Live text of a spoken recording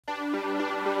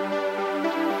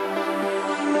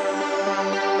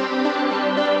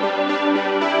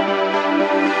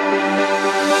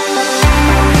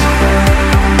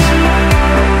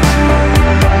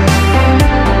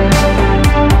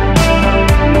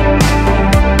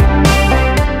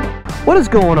What is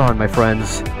going on, my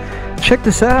friends? Check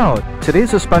this out.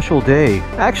 Today's a special day.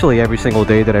 Actually, every single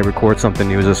day that I record something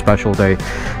new is a special day.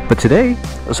 But today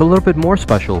is a little bit more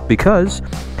special because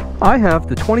I have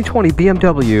the 2020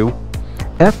 BMW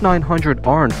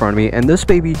F900R in front of me, and this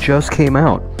baby just came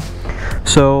out.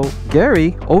 So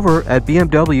Gary over at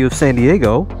BMW of San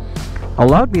Diego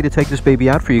allowed me to take this baby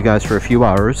out for you guys for a few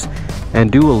hours and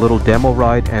do a little demo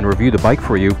ride and review the bike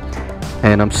for you.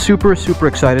 And I'm super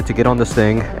excited to get on this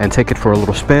thing and take it for a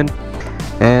little spin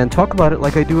and talk about it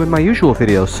like I do in my usual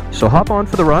videos. So hop on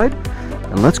for the ride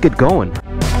and let's get going.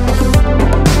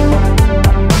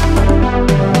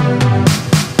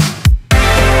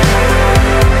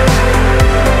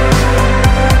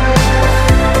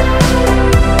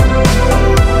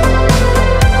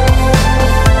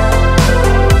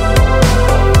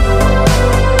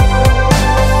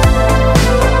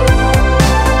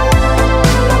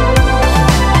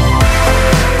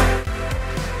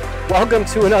 Welcome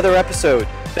to another episode.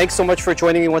 Thanks so much for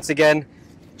joining me once again.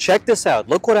 Check this out.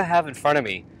 Look what I have in front of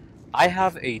me. I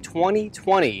have a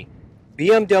 2020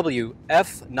 BMW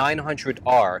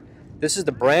F900R. This is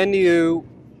the brand new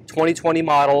 2020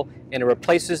 model, and it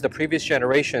replaces the previous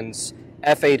generation's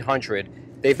F800.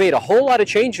 They've made a whole lot of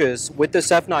changes with this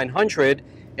F900,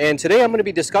 and today I'm going to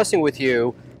be discussing with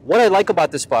you what I like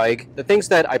about this bike, the things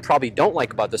that I probably don't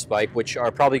like about this bike, which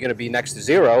are probably going to be next to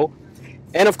zero,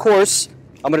 and of course,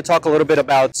 I'm going to talk a little bit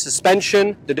about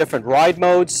suspension, the different ride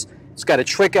modes. It's got a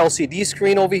trick LCD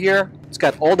screen over here. It's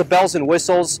got all the bells and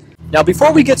whistles. Now,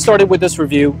 before we get started with this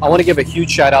review, I want to give a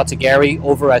huge shout out to Gary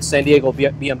over at San Diego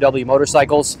BMW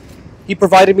Motorcycles. He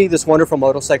provided me this wonderful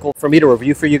motorcycle for me to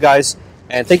review for you guys.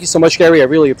 And thank you so much, Gary. I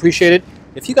really appreciate it.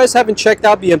 If you guys haven't checked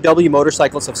out BMW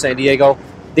Motorcycles of San Diego,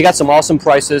 they got some awesome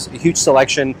prices, a huge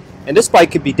selection. And this bike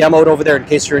could be demoed over there in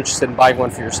case you're interested in buying one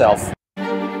for yourself.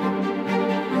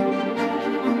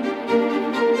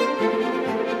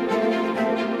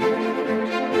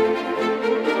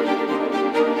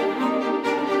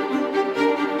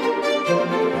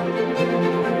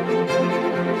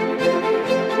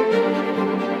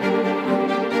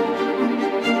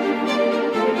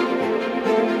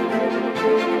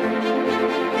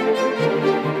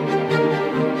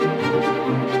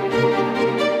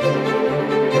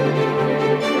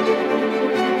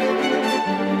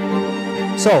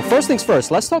 So first things first,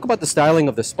 let's talk about the styling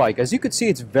of this bike. As you can see,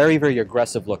 it's very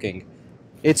aggressive looking.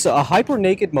 It's a hyper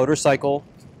naked motorcycle,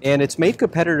 and its main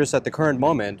competitors at the current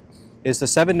moment is the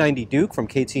 790 Duke from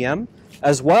KTM,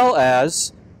 as well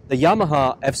as the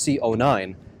Yamaha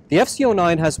FC09. The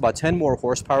FC09 has about 10 more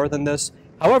horsepower than this.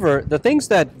 However, the things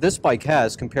that this bike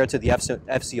has compared to the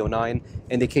FC09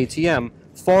 and the KTM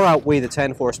far outweigh the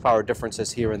 10 horsepower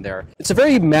differences here and there. It's a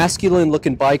very masculine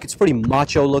looking bike. It's pretty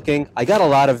macho looking. I got a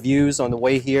lot of views on the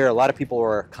way here. A lot of people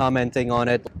were commenting on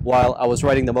it while I was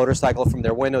riding the motorcycle from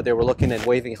their window. They were looking and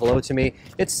waving hello to me.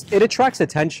 It attracts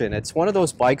attention. It's one of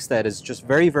those bikes that is just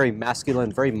very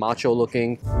masculine, very macho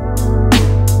looking.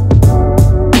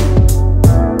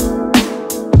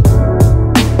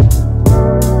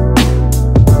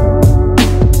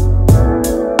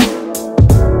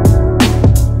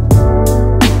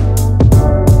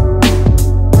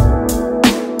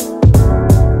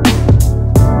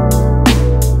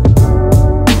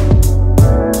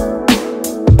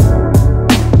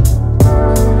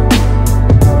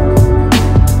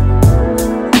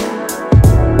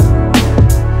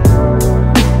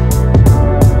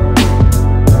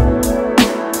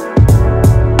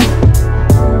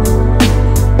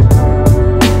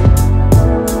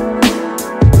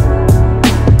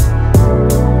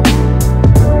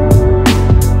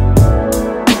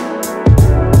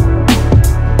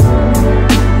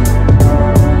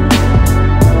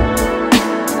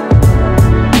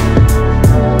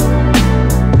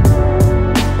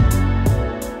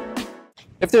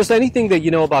 If there's anything that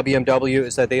you know about BMW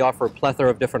is that they offer a plethora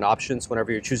of different options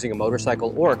whenever you're choosing a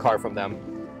motorcycle or a car from them.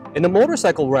 In the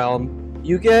motorcycle realm,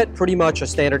 you get pretty much a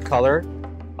standard color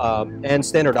and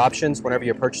standard options whenever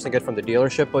you're purchasing it from the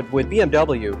dealership, but with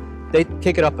BMW, they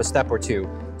kick it up a step or two.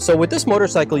 So with this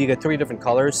motorcycle, you get 3 different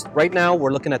colors. Right now,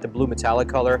 we're looking at the blue metallic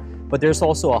color, but there's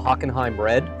also a Hockenheim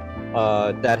red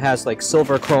that has like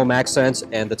silver chrome accents,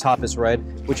 and the top is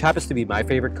red, which happens to be my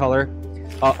favorite color.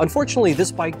 Unfortunately, this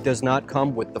bike does not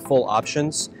come with the full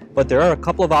options, but there are a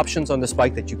couple of options on this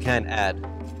bike that you can add.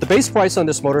 The base price on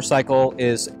this motorcycle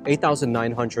is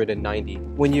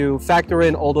 $8,990. When you factor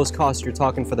in all those costs, you're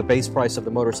talking for the base price of the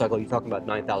motorcycle, you're talking about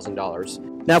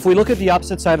 $9,000. Now, if we look at the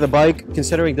opposite side of the bike,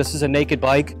 considering this is a naked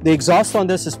bike, the exhaust on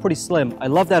this is pretty slim. I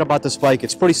love that about this bike.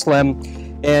 It's pretty slim,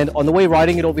 and on the way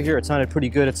riding it over here, it sounded pretty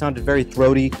good. It sounded very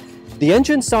throaty. The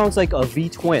engine sounds like a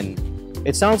V-twin.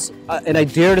 It sounds, and I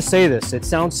dare to say this, it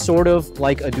sounds sort of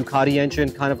like a Ducati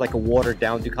engine, kind of like a watered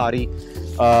down Ducati.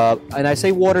 And I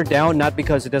say watered down not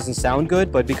because it doesn't sound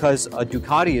good, but because a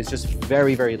Ducati is just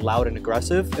very, very loud and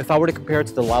aggressive. If I were to compare it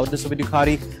to the loudness of a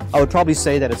Ducati, I would probably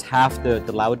say that it's half the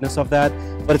loudness of that,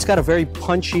 but it's got a very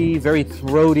punchy, very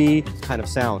throaty kind of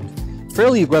sound.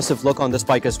 Fairly aggressive look on this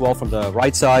bike as well from the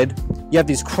right side. You have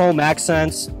these chrome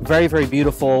accents, very, very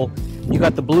beautiful. You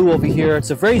got the blue over here. It's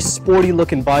a very sporty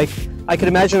looking bike. I can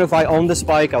imagine if I owned this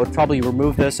bike, I would probably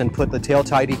remove this and put the tail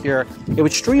tidy here. It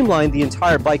would streamline the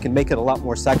entire bike and make it a lot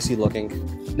more sexy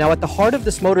looking. Now at the heart of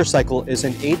this motorcycle is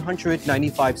an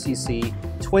 895cc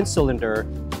twin cylinder,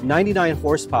 99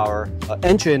 horsepower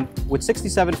engine with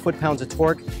 67 foot-pounds of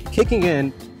torque, kicking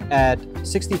in at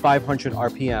 6,500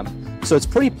 RPM. So it's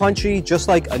pretty punchy, just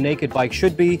like a naked bike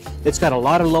should be. It's got a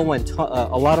lot of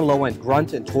low-end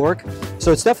grunt and torque.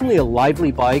 So it's definitely a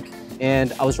lively bike.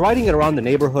 And I was riding it around the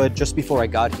neighborhood just before I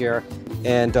got here.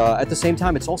 And at the same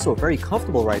time, it's also a very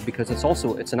comfortable ride because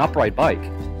it's an upright bike.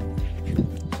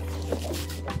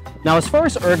 Now, as far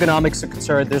as ergonomics are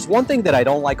concerned, there's one thing that I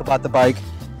don't like about the bike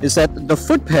is that the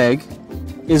foot peg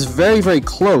is very, very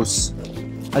close.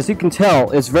 As you can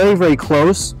tell, it's very, very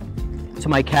close to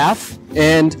my calf.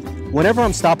 And whenever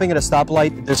I'm stopping at a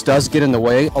stoplight, this does get in the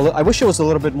way. I wish it was a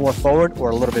little bit more forward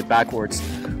or a little bit backwards.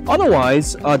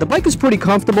 Otherwise, the bike is pretty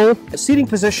comfortable. The seating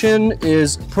position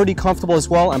is pretty comfortable as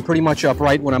well. I'm pretty much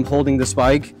upright when I'm holding this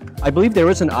bike. I believe there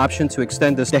is an option to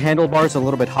extend the handlebars a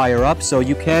little bit higher up, so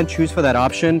you can choose for that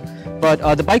option.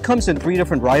 But the bike comes in 3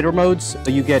 different rider modes.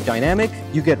 So you get dynamic,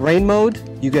 you get rain mode,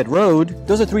 you get road.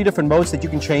 Those are 3 different modes that you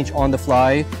can change on the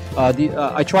fly.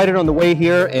 I tried it on the way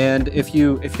here, and if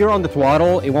you're on the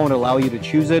throttle, it won't allow you to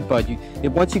choose it, but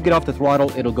once you get off the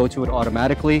throttle, it'll go to it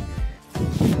automatically.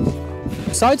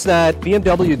 Besides that,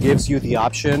 BMW gives you the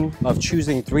option of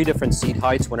choosing 3 different seat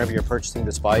heights whenever you're purchasing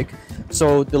this bike.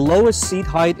 So the lowest seat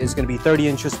height is going to be 30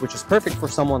 inches, which is perfect for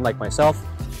someone like myself.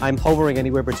 I'm hovering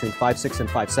anywhere between 5'6" and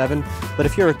 5'7", but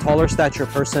if you're a taller stature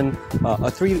person,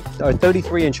 a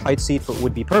 33-inch height seat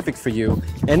would be perfect for you.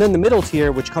 And then the middle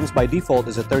tier, which comes by default,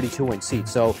 is a 32-inch seat.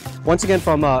 So once again,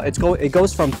 it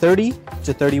goes from 30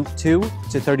 to 32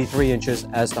 to 33 inches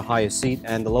as the highest seat,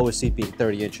 and the lowest seat being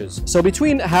 30 inches. So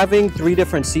between having 3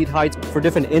 different seat heights for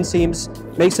different inseams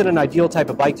makes it an ideal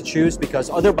type of bike to choose, because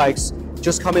other bikes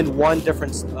just come in one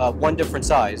different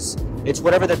size. It's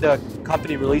whatever that the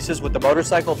company releases with the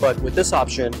motorcycle, but with this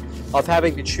option of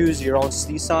having to choose your own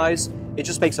seat size, it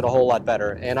just makes it a whole lot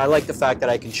better. And I like the fact that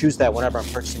I can choose that whenever I'm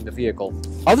purchasing the vehicle.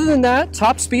 Other than that,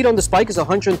 top speed on this bike is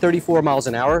 134 miles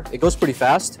an hour. It goes pretty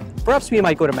fast. Perhaps we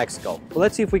might go to Mexico. But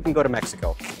let's see if we can go to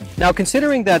Mexico. Now,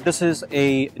 considering that this is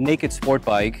a naked sport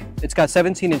bike, it's got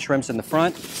 17-inch rims in the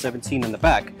front, 17 in the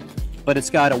back. But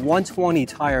it's got a 120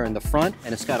 tire in the front,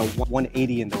 and it's got a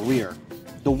 180 in the rear.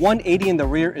 The 180 in the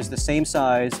rear is the same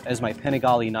size as my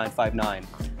Panigale 959,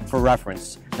 for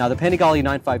reference. Now, the Panigale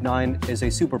 959 is a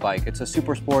super bike. It's a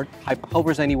super sport,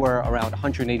 hovers anywhere around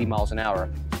 180 miles an hour.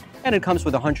 And it comes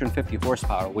with 150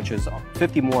 horsepower, which is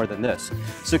 50 more than this.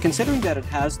 So considering that it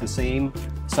has the same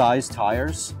size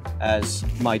tires as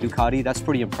my Ducati, that's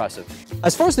pretty impressive.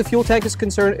 As far as the fuel tank is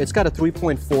concerned, it's got a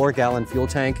 3.4 gallon fuel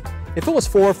tank. If it was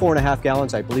 4.5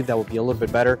 gallons, I believe that would be a little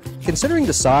bit better. Considering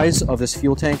the size of this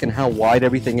fuel tank and how wide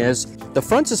everything is, the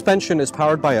front suspension is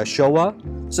powered by a Showa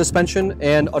suspension,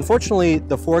 and unfortunately,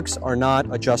 the forks are not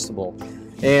adjustable.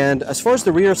 And as far as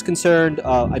the rear is concerned,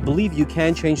 I believe you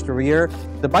can change the rear.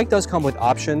 The bike does come with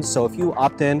options, so if you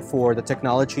opt in for the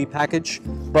technology package,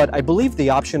 but I believe the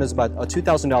option is about a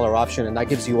 $2,000 option, and that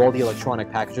gives you all the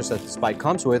electronic packages that this bike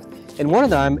comes with. And one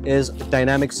of them is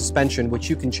dynamic suspension, which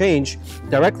you can change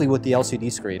directly with the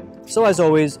LCD screen. So as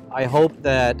always, I hope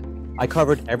that I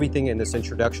covered everything in this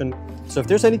introduction. So if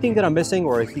there's anything that I'm missing,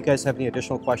 or if you guys have any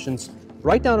additional questions,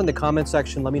 write down in the comment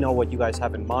section. Let me know what you guys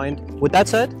have in mind. With that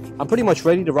said, I'm pretty much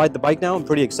ready to ride the bike now. I'm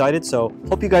pretty excited, so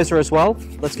hope you guys are as well.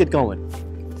 Let's get going.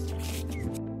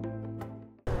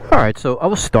 Alright, so I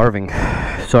was starving,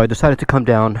 so I decided to come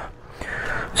down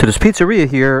to this pizzeria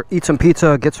here, eat some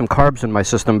pizza, get some carbs in my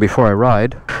system before I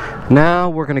ride. Now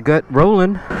we're gonna get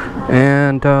rolling,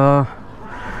 and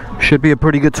should be a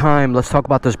pretty good time. Let's talk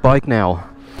about this bike now.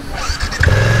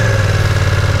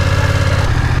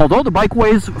 Although the bike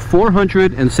weighs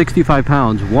 465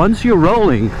 pounds, once you're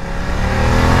rolling,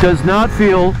 does not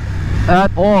feel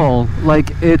at all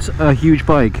like it's a huge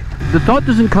bike. The thought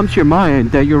doesn't come to your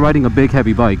mind that you're riding a big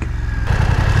heavy bike.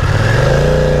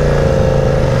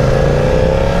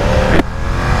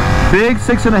 Big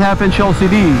 6.5-inch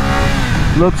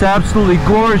LCD. Looks absolutely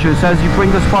gorgeous as you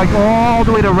bring this bike all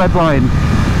the way to red line.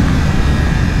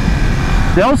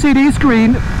 The LCD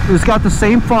screen has got the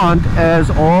same font as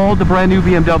all the brand new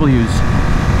BMWs.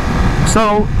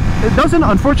 So it doesn't,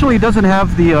 unfortunately, it doesn't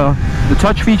have the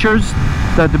touch features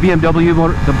that the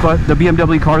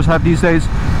BMW cars have these days.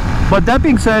 But that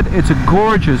being said, it's a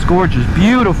gorgeous, gorgeous,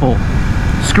 beautiful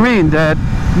screen that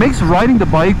makes riding the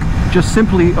bike just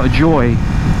simply a joy.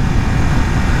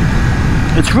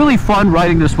 It's really fun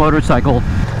riding this motorcycle.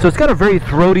 So it's got a very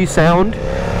throaty sound,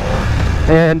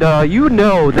 and you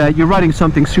know that you're riding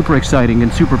something super exciting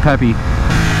and super peppy.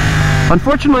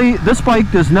 Unfortunately, this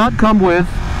bike does not come with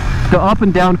the up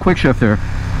and down quick shifter.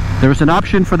 There's an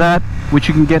option for that, which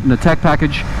you can get in the tech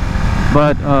package,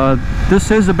 but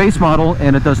this is a base model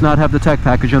and it does not have the tech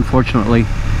package, unfortunately.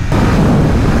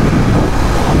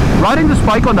 Riding this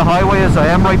bike on the highway as I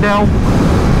am right now,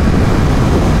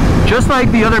 just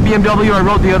like the other BMW I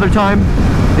rode the other time,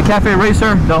 the Cafe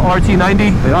Racer, the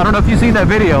RT90. I don't know if you've seen that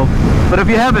video, but if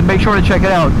you haven't, make sure to check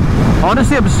it out.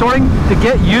 Honestly, I'm starting to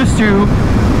get used to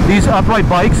these upright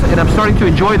bikes and I'm starting to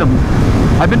enjoy them.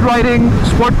 I've been riding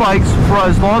sport bikes for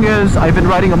as long as I've been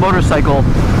riding a motorcycle,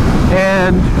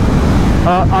 and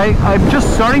I'm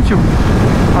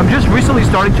just recently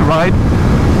starting to ride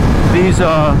these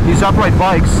upright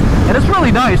bikes, and it's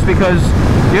really nice because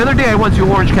the other day I went to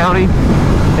Orange County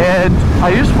and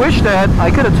I just wish that I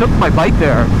could have took my bike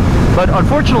there, but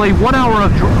unfortunately 1 hour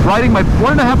of riding my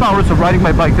 1.5 hours of riding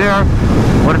my bike there,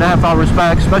 1.5 hours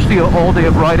back, especially all day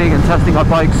of riding and testing out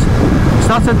bikes, it's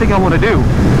not something I want to do.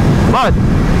 But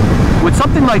with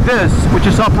something like this, which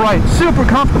is upright, super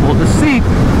comfortable, the seat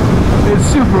is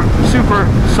super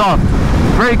soft,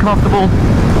 very comfortable.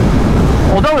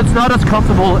 Although it's not as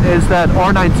comfortable as that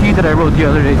R9T that I rode the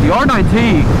other day. The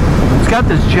R9T, it's got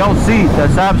this gel seat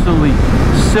that's absolutely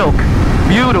silk,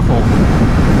 beautiful,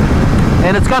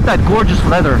 and it's got that gorgeous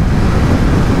leather.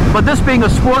 But this being a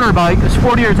sporter bike, a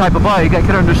sportier type of bike, I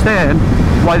can understand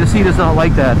why the seat is not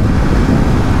like that.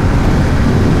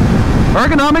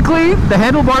 Ergonomically, the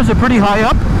handlebars are pretty high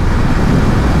up.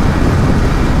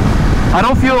 I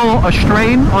don't feel a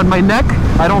strain on my neck.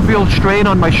 I don't feel strain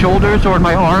on my shoulders or on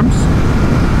my arms.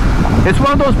 It's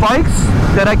one of those bikes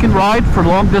that I can ride for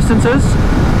long distances.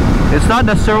 It's not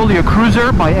necessarily a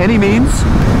cruiser by any means.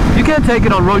 You can take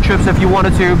it on road trips if you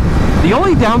wanted to. The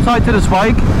only downside to this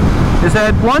bike is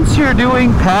that once you're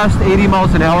doing past 80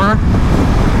 miles an hour,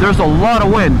 there's a lot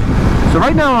of wind. So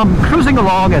right now I'm cruising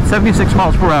along at 76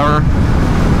 miles per hour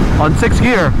on 6th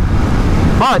gear,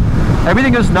 but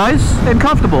everything is nice and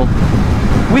comfortable.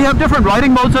 We have different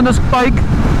riding modes on this bike.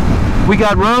 We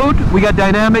got road, we got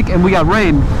dynamic, and we got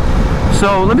rain.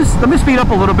 So let me speed up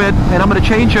a little bit, and I'm going to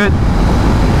change it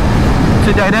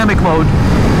to dynamic mode.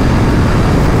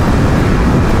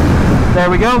 There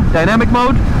we go, dynamic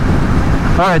mode.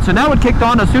 Alright, so now it kicked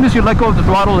on. As soon as you let go of the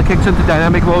throttle, it kicks into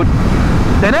dynamic mode.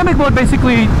 Dynamic mode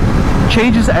basically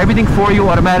changes everything for you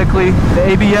automatically.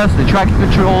 The ABS, the traction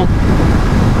control,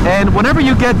 and whenever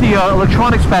you get the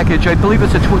electronics package, I believe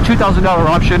it's a $2,000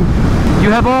 option,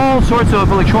 you have all sorts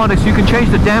of electronics. You can change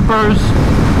the dampers,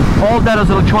 all that is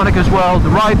electronic as well. The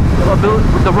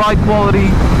ride quality,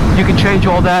 you can change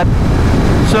all that.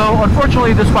 So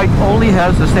unfortunately this bike only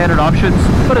has the standard options,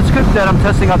 but it's good that I'm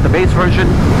testing out the base version.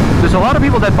 There's a lot of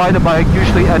people that buy the bike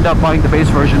usually end up buying the base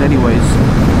version anyways.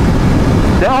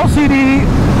 The LCD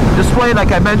display,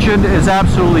 like I mentioned, is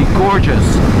absolutely gorgeous.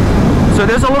 So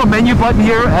there's a little menu button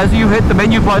here. As you hit the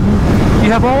menu button,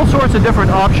 you have all sorts of different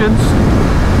options.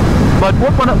 But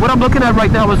what I'm looking at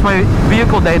right now is my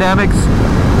vehicle dynamics.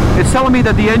 It's telling me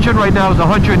that the engine right now is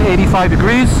 185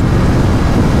 degrees,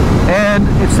 and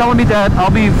it's telling me that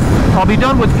I'll be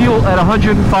done with fuel at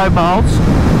 105 miles,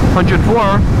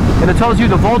 104, and it tells you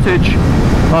the voltage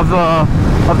of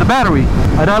the battery,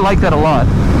 and I like that a lot.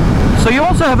 So you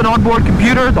also have an onboard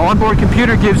computer. The onboard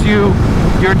computer gives you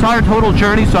your entire total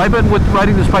journey. So I've been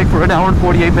riding this bike for 1 hour and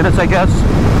 48 minutes, I guess.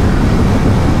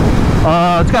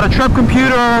 It's got a trip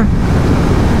computer,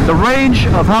 the range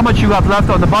of how much you have left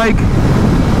on the bike,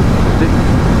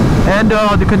 and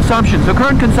the consumption. So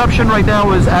current consumption right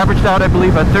now is averaged out, I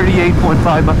believe, at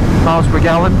 38.5 miles per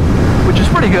gallon, which is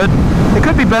pretty good. It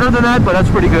could be better than that, but that's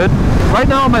pretty good. Right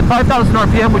now I'm at 5,000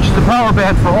 RPM, which is the power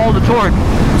band for all the torque.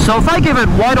 So if I give it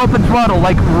wide open throttle,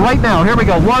 like right now, here we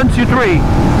go, 1, 2, 3.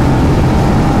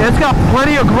 It's got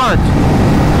plenty of grunt.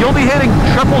 You'll be hitting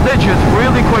triple digits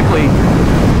really quickly.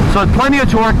 So plenty of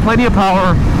torque, plenty of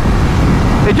power.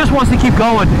 It just wants to keep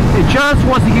going. It just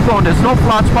wants to keep going. There's no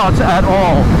flat spots at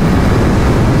all.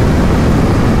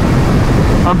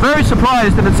 I'm very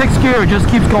surprised that in 6th gear it just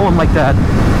keeps going like that.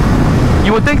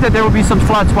 You would think that there would be some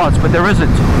flat spots, but there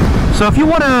isn't. So if you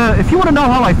wanna know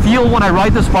how I feel when I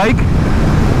ride this bike,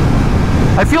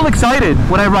 I feel excited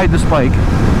when I ride this bike.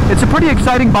 It's a pretty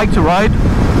exciting bike to ride,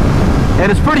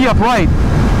 and it's pretty upright.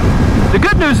 The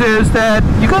good news is that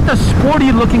you got the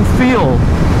sporty looking feel,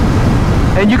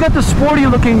 and you got the sporty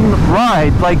looking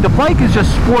ride. Like, the bike is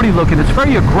just sporty looking. It's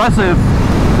very aggressive.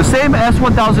 The same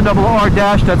S1000RR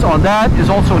dash that's on that is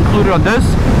also included on this.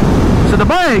 So the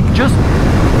bike just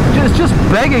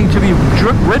begging to be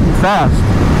ridden fast.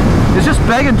 It's just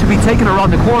begging to be taken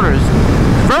around the corners.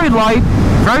 Very light,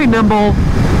 very nimble,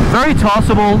 very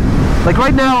tossable. Like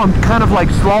right now I'm kind of like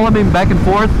slaloming back and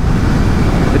forth.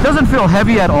 It doesn't feel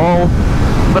heavy at all,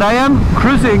 but I am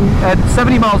cruising at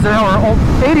 70 miles an hour,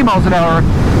 80 miles an hour,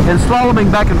 and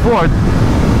slaloming back and forth,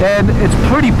 and it's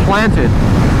pretty planted.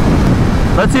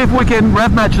 Let's see if we can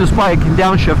rev match this bike and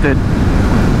downshift it.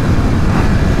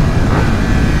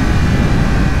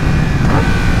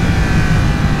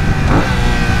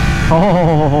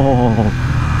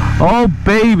 Oh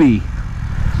baby.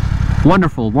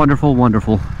 Wonderful, wonderful,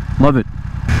 wonderful. Love it.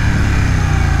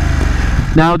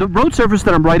 Now, the road surface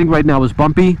that I'm riding right now is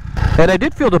bumpy, and I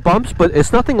did feel the bumps, but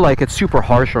it's nothing like it's super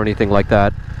harsh or anything like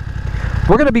that.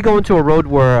 We're going to be going to a road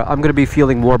where I'm going to be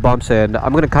feeling more bumps, and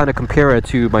I'm going to kind of compare it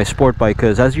to my sport bike,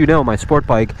 because as you know, my sport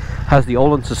bike has the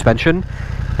Olin suspension,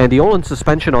 and the Olin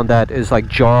suspension on that is like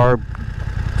jaw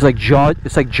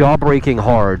braking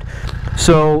hard.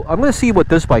 So I'm going to see what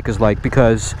this bike is like,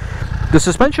 because the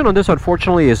suspension on this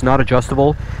unfortunately is not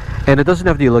adjustable, and it doesn't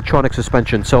have the electronic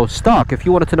suspension. So stock, if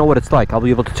you wanted to know what it's like, I'll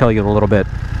be able to tell you in a little bit.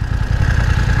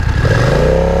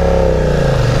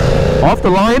 Off the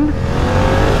line,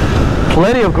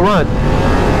 plenty of grunt.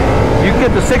 You can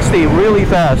get to 60 really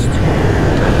fast.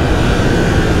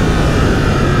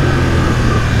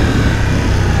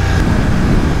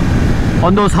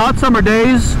 On those hot summer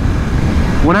days,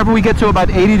 whenever we get to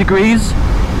about 80 degrees,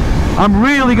 I'm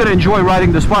really going to enjoy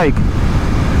riding this bike.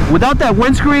 Without that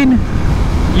windscreen,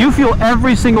 you feel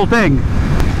every single thing.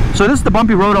 So this is the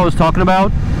bumpy road I was talking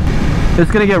about.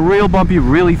 It's going to get real bumpy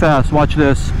really fast. Watch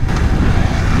this.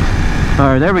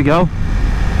 Alright, there we go.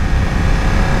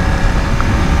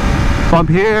 Bump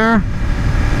here.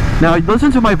 Now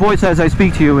listen to my voice as I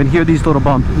speak to you and hear these little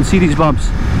bumps and see these bumps.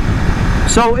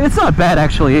 So it's not bad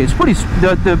actually. It's pretty.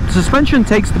 The suspension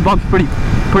takes the bumps pretty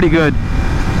good.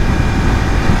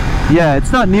 Yeah,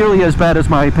 it's not nearly as bad as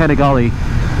my Panigale.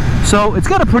 So it's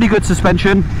got a pretty good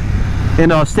suspension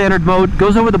in standard mode.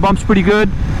 Goes over the bumps pretty good.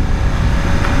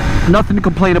 Nothing to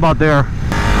complain about there.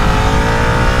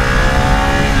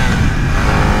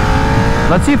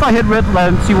 Let's see if I hit red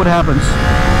and see what happens.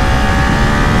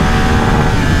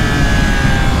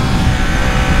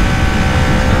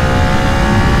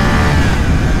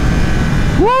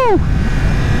 Woo!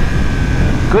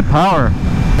 Good power.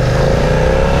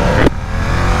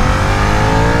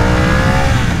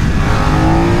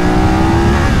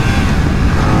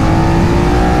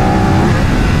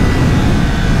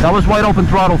 That was wide open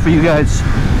throttle for you guys.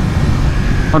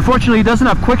 Unfortunately, it doesn't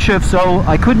have quick shift, so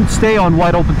I couldn't stay on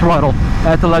wide open throttle.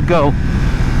 I had to let go.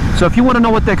 So if you want to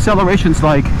know what the acceleration's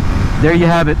like, there you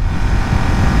have it.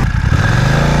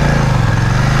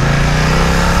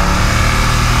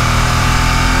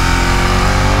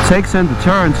 Takes in the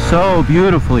turn so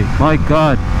beautifully. My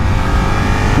God.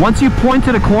 Once you point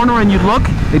to the corner and you look,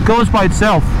 it goes by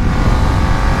itself.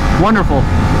 Wonderful.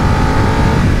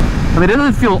 I mean, it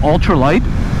doesn't feel ultra light,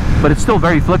 but it's still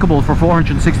very flickable for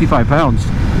 465 pounds.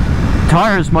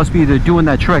 Tires must be doing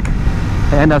that trick,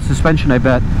 and that suspension, I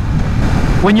bet.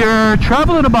 When you're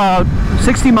traveling about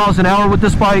 60 miles an hour with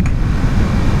this bike,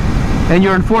 and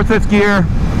you're in 4th, 5th gear,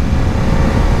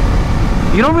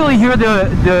 you don't really hear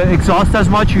the exhaust as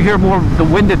much. You hear more of the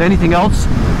wind than anything else.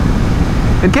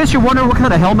 In case you're wondering what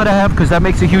kind of helmet I have, because that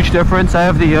makes a huge difference, I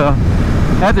have the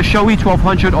Shoei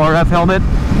 1200 RF helmet.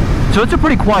 So it's a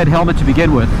pretty quiet helmet to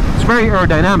begin with. It's very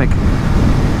aerodynamic.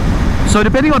 So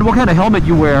depending on what kind of helmet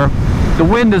you wear, the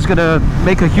wind is going to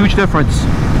make a huge difference.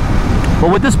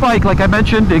 But with this bike, like I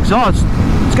mentioned, the exhaust,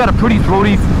 it's got a pretty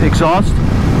throaty exhaust,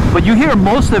 but you hear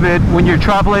most of it when you're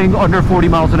traveling under 40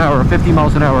 miles an hour or 50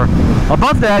 miles an hour.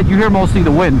 Above that, you hear mostly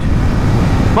the wind.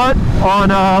 But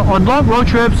on long road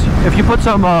trips, if you put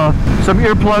some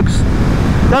earplugs,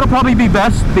 that'll probably be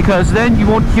best, because then you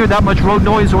won't hear that much road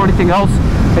noise or anything else,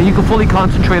 and you can fully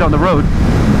concentrate on the road.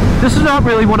 This is not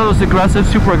really one of those aggressive,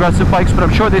 super aggressive bikes, but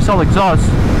I'm sure they sell exhausts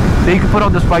that you can put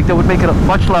on this bike that would make it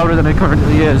much louder than it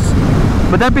currently is.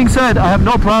 But that being said, I have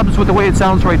no problems with the way it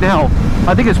sounds right now.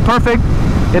 I think it's perfect,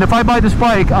 and if I buy this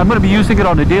bike, I'm going to be using it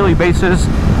on a daily basis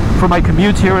for my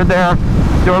commutes here and there.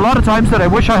 There are a lot of times that I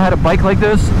wish I had a bike like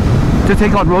this to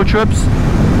take on road trips.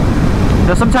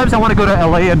 Now sometimes I want to go to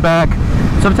LA and back.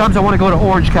 Sometimes I want to go to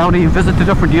Orange County and visit the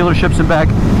different dealerships and back.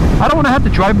 I don't want to have to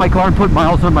drive my car and put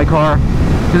miles on my car,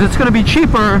 because it's going to be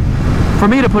cheaper for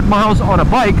me to put miles on a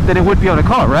bike than it would be on a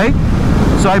car, right?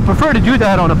 So I prefer to do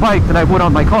that on a bike than I would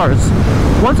on my cars.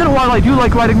 Once in a while I do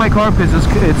like riding my car because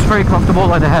it's very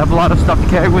comfortable and I have a lot of stuff to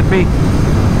carry with me.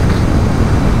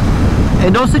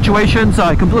 In those situations,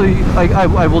 I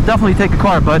will definitely take a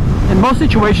car, but in most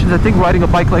situations I think riding a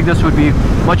bike like this would be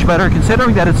much better,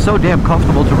 considering that it's so damn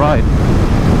comfortable to ride.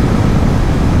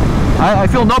 I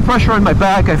feel no pressure on my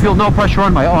back, I feel no pressure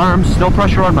on my arms, no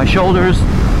pressure on my shoulders,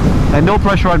 and no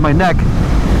pressure on my neck.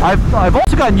 I've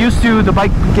also gotten used to the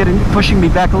bike pushing me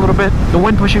back a little bit, the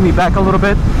wind pushing me back a little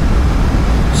bit.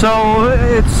 So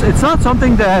it's not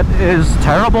something that is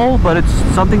terrible, but it's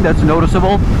something that's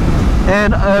noticeable.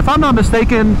 And if I'm not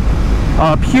mistaken,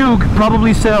 Pug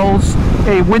probably sells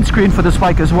a windscreen for this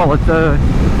bike as well. The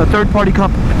third-party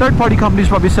companies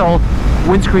probably sell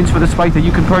windscreens for this bike that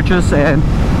you can purchase, and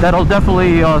that'll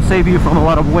definitely save you from a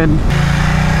lot of wind.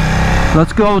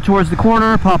 Let's go towards the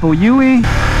corner, Papa Yui,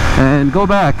 and go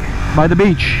back by the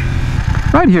beach.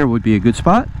 Right here would be a good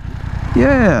spot.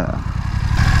 Yeah.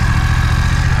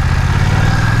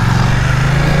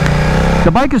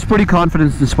 The bike is pretty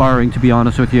confidence-inspiring, to be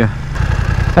honest with you.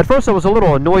 At first I was a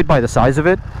little annoyed by the size of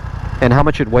it and how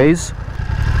much it weighs.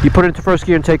 You put it into first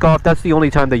gear and take off, that's the only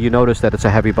time that you notice that it's a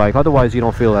heavy bike. Otherwise you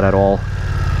don't feel it at all.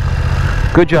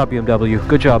 Good job, BMW.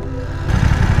 Good job.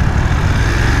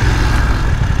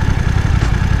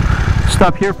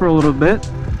 Stop here for a little bit.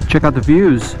 Check out the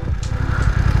views.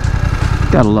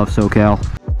 Gotta love SoCal.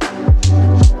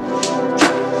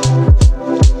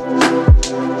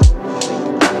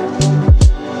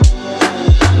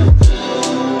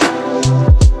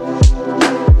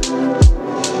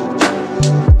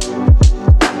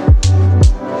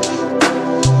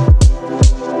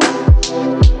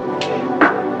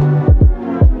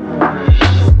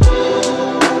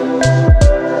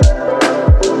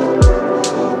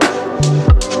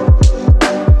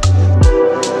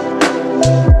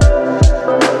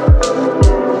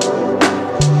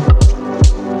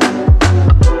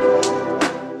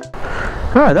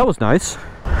 Alright, that was nice.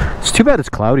 It's too bad it's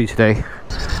cloudy today.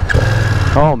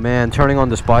 Oh man, turning on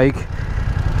this bike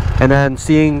and then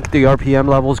seeing the RPM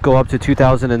levels go up to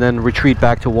 2,000 and then retreat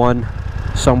back to 1,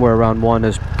 somewhere around 1,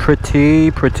 is pretty.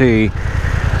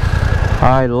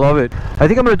 I love it. I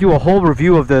think I'm going to do a whole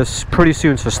review of this pretty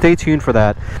soon, so stay tuned for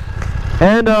that.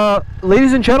 And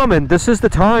ladies and gentlemen, this is the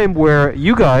time where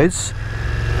you guys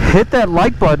hit that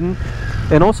like button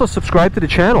and also subscribe to the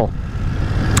channel.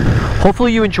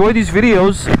 Hopefully you enjoy these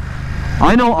videos.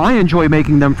 I know I enjoy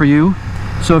making them for you.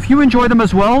 So if you enjoy them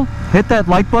as well, hit that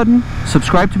like button,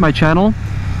 subscribe to my channel.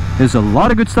 There's a lot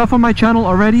of good stuff on my channel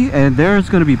already, and there's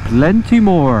going to be plenty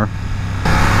more.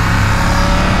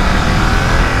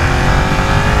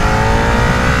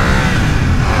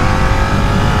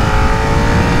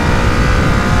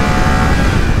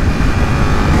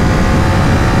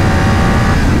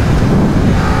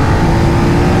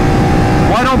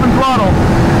 Wide open throttle.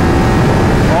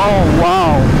 Oh,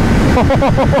 wow.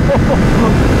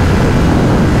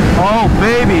 Oh,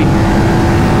 baby.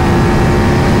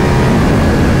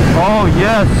 Oh,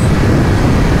 yes.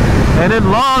 And it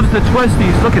loves the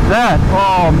twisties. Look at that.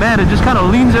 Oh, man, it just kind of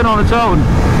leans in on its own.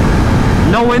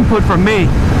 No input from me.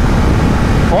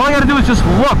 All I got to do is just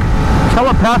look.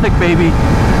 Telepathic, baby.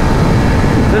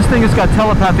 This thing has got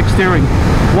telepathic steering.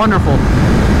 Wonderful.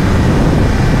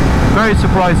 Very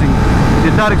surprising.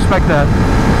 Did not expect that.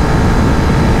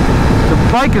 The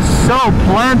bike is so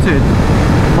planted.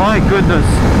 My goodness.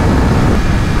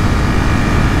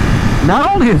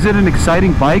 Not only is it an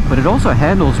exciting bike, but it also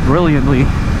handles brilliantly.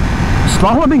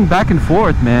 Slaloming back and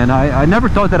forth, man. I never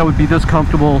thought that I would be this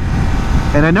comfortable,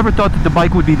 and I never thought that the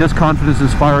bike would be this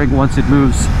confidence-inspiring once it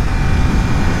moves.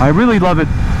 I really love it.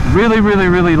 Really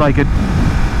like it.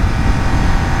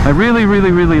 I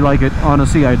really like it.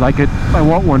 Honestly, I like it. I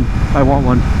want one. I want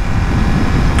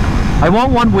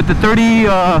one with the 30...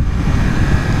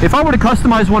 if I were to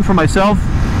customize one for myself,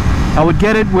 I would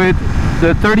get it with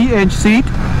the 30-inch seat.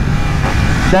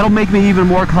 That'll make me even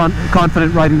more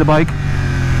confident riding the bike.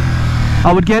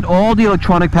 I would get all the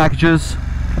electronic packages.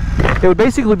 It would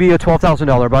basically be a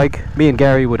 $12,000 bike. Me and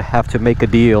Gary would have to make a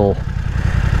deal.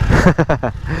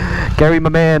 Gary, my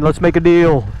man, let's make a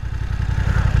deal.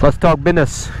 Let's talk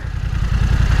business.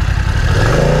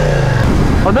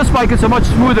 On this bike, it's a much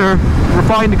smoother,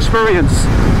 refined experience.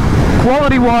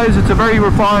 Quality-wise, it's a very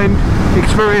refined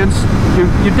experience.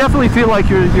 You definitely feel like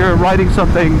you're riding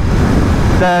something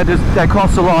that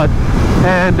costs a lot,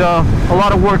 and a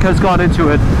lot of work has gone into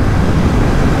it.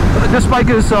 This bike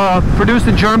is produced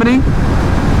in Germany.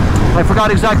 I forgot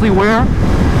exactly where,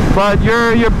 But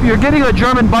you're getting a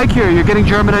German bike here. You're getting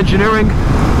German engineering.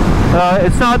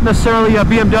 It's not necessarily a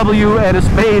BMW and it's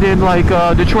made in like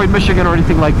Detroit, Michigan or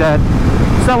anything like that.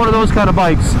 It's not one of those kind of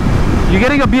bikes. You're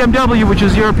getting a BMW which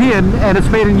is European and it's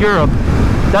made in Europe.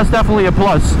 That's definitely a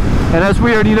plus. And as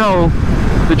we already know,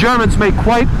 the Germans make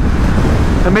quite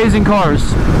amazing cars.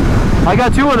 I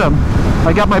got two of them.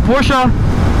 I got my Porsche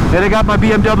and I got my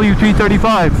BMW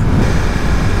 335.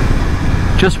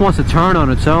 Just wants to turn on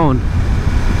its own.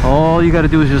 All you got to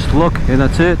do is just look and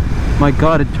that's it. My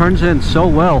God, it turns in so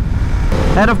well.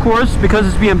 And of course, because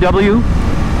it's BMW,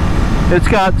 it's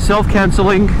got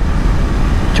self-canceling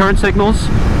turn signals.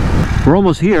 We're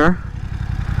almost here,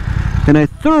 and I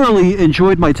thoroughly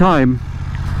enjoyed my time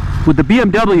with the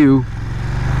BMW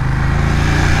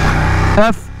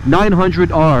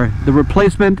F900R, the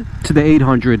replacement to the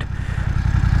 800.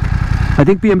 I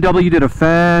think BMW did a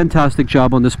fantastic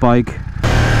job on this bike.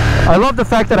 I love the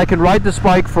fact that I can ride this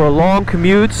bike for long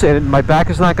commutes and my back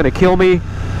is not going to kill me.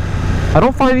 I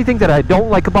don't find anything that I don't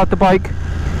like about the bike.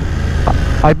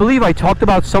 I believe I talked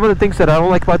about some of the things that I don't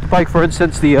like about the bike. For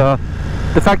instance, the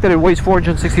fact that it weighs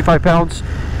 465 pounds.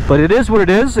 But it is what it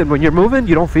is, and when you're moving,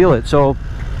 you don't feel it. So,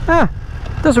 it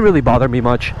doesn't really bother me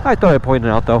much. I thought I'd point it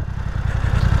out, though.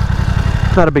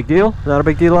 Not a big deal. Not a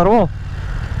big deal at all.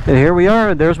 And here we are,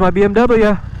 and there's my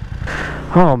BMW.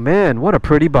 Oh, man, what a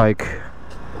pretty bike.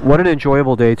 What an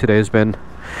enjoyable day today has been.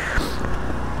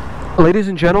 Ladies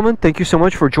and gentlemen, thank you so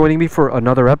much for joining me for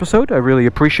another episode. I really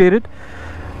appreciate it.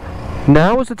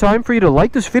 Now is the time for you to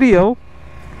like this video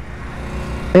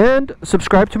and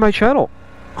subscribe to my channel.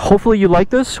 Hopefully you like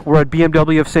this. We're at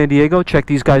BMW of San Diego. Check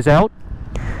these guys out.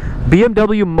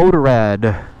 BMW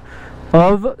Motorrad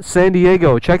of San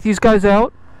Diego. Check these guys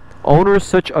out. Owner is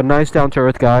such a nice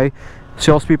down-to-earth guy.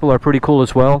 Salespeople are pretty cool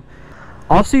as well.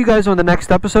 I'll see you guys on the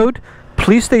next episode.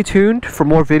 Please stay tuned for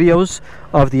more videos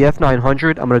of the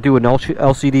F900. I'm going to do an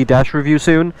LCD dash review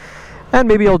soon. And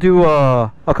maybe I'll do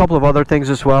a couple of other things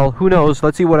as well. Who knows?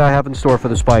 Let's see what I have in store for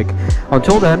this bike.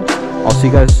 Until then, I'll see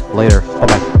you guys later.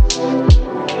 Bye-bye.